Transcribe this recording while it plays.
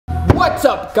What's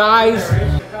up, guys?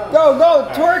 Go, go,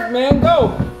 twerk, man,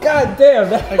 go. God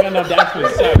damn. I got enough to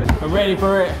actually set. I'm ready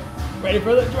for it. Ready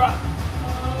for the drop.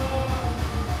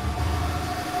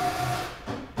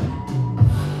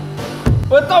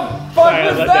 What the fuck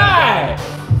was that?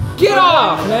 Get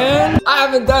off, man. I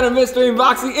haven't done a mystery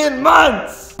unboxing in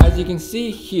months. As you can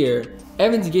see here,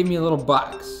 Evans gave me a little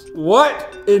box.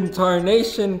 What in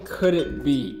tarnation could it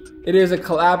be? It is a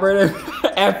collaborative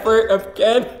effort of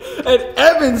Ken and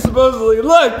Evans, supposedly.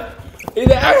 Look,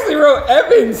 it actually wrote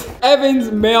Evans.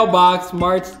 Evans mailbox,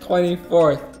 March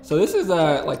 24th. So this is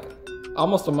like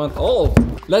almost a month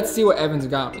old. Let's see what Evans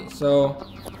got me. So,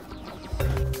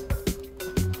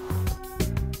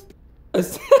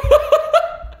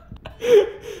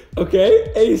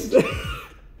 okay,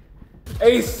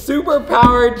 a super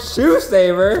powered shoe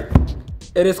saver.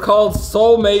 It is called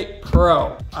Soulmate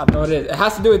Pro. I don't know what it is. It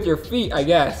has to do with your feet, I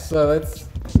guess. So let's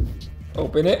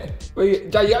open it.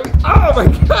 Wait, oh my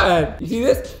God. You see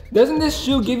this? Doesn't this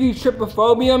shoe give you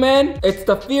trypophobia, man? It's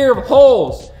the fear of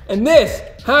holes. And this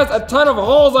has a ton of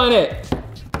holes on it.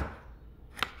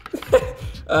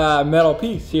 Metal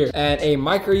piece here. And a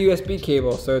micro USB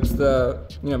cable. So it's the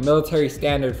military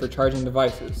standard for charging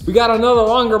devices. We got another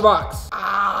longer box.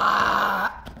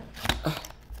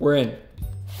 We're in.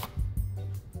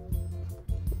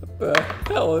 What the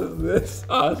hell is this,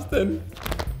 Austin?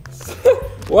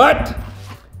 What?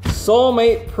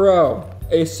 Soulmate Pro,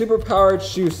 a super powered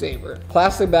shoe saver.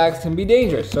 Plastic bags can be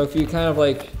dangerous. So if you kind of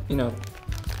like,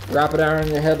 wrap it around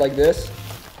your head like this.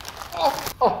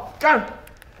 Oh, God.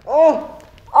 Oh.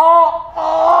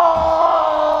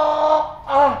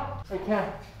 I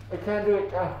can't do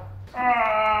it.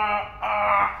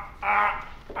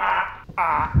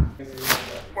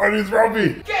 Marty's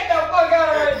Rumpy. Get the fuck out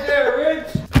of right there, Rich.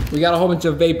 We got a whole bunch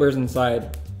of vapors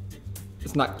inside.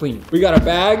 It's not clean. We got a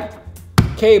bag,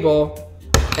 cable,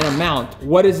 and a mount.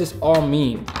 What does this all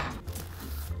mean?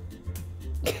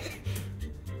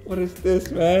 What is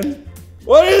this, man?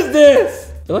 What is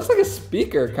this? It looks like a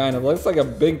speaker, kind of. It looks like a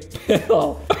big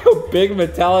pill. A big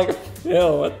metallic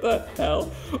pill. What the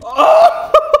hell?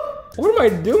 Oh! What am I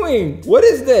doing? What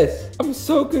is this? I'm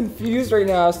so confused right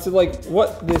now as to like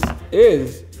what this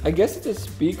is. I guess it's a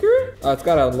speaker? It's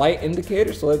got a light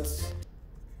indicator, so let's...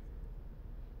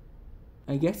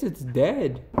 I guess it's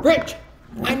dead. Rich,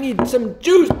 I need some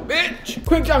juice, bitch.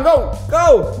 Quick, John, go,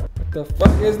 go. What the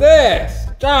fuck is this?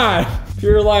 John,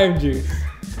 pure lime juice.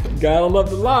 Gotta love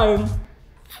the lime.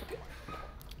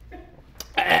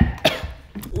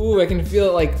 Ooh, I can feel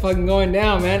it like fucking going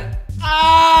down, man.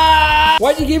 Ah!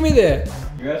 Why'd you give me this?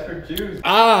 You asked for juice.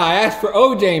 I asked for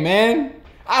OJ, man.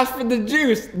 I asked for the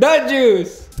juice, the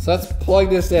juice. So let's plug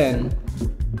this in.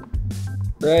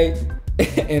 Right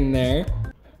in there.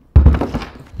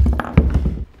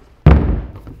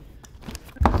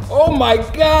 Oh my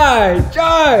God,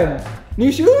 John!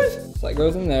 New shoes? So that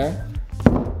goes in there.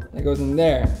 That goes in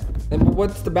there. And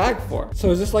what's the bag for?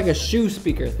 So is this like a shoe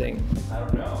speaker thing? I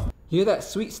don't know. You hear that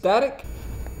sweet static?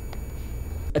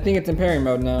 I think it's in pairing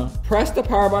mode now. Press the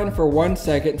power button for 1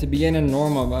 second to begin in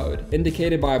normal mode,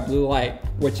 indicated by a blue light,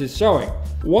 which is showing.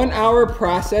 1 hour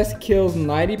process kills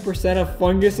 90% of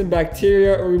fungus and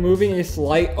bacteria, removing a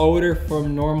slight odor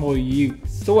from normal use.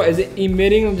 So what, is it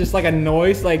emitting just like a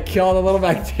noise, like kill all the little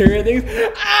bacteria things?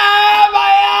 Ah, my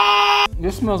eye!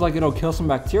 This smells like it'll kill some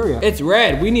bacteria. It's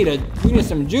red, we need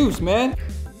some juice, man.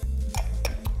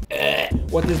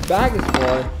 What this bag is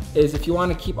for is if you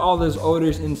want to keep all those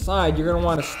odors inside, you're gonna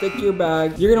want to stick your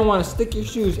bag, you're gonna want to stick your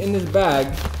shoes in this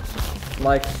bag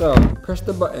like so. Press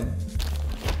the button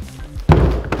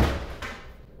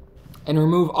and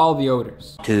remove all the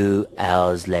odors. 2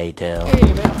 hours later.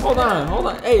 Hey man, hold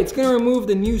on. Hey, it's gonna remove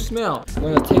the new smell. I'm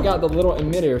gonna take out the little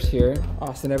emitters here.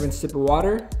 Austin Evans, sip of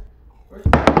water.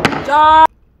 John!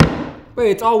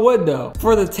 Wait, it's all wood though.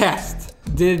 For the test,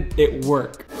 did it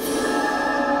work?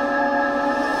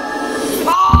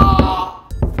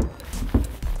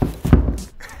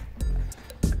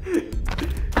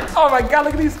 Oh my God,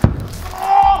 look at these. Oh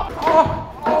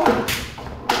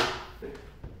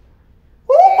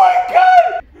my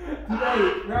God!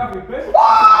 Hey, Ralphie,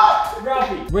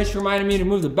 Ralphie. Rich reminded me to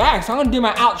move the bag, so I'm gonna do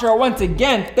my outro once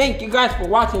again. Thank you guys for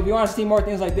watching. If you wanna see more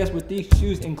things like this with these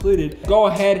shoes included, go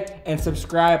ahead and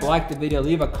subscribe, like the video,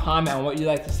 leave a comment on what you'd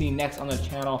like to see next on the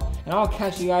channel, and I'll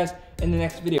catch you guys in the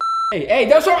next video. Hey,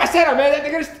 don't show my setup, man.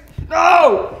 They're gonna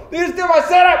steal my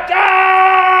setup.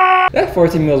 Ah! That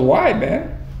 14 mils wide,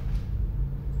 man.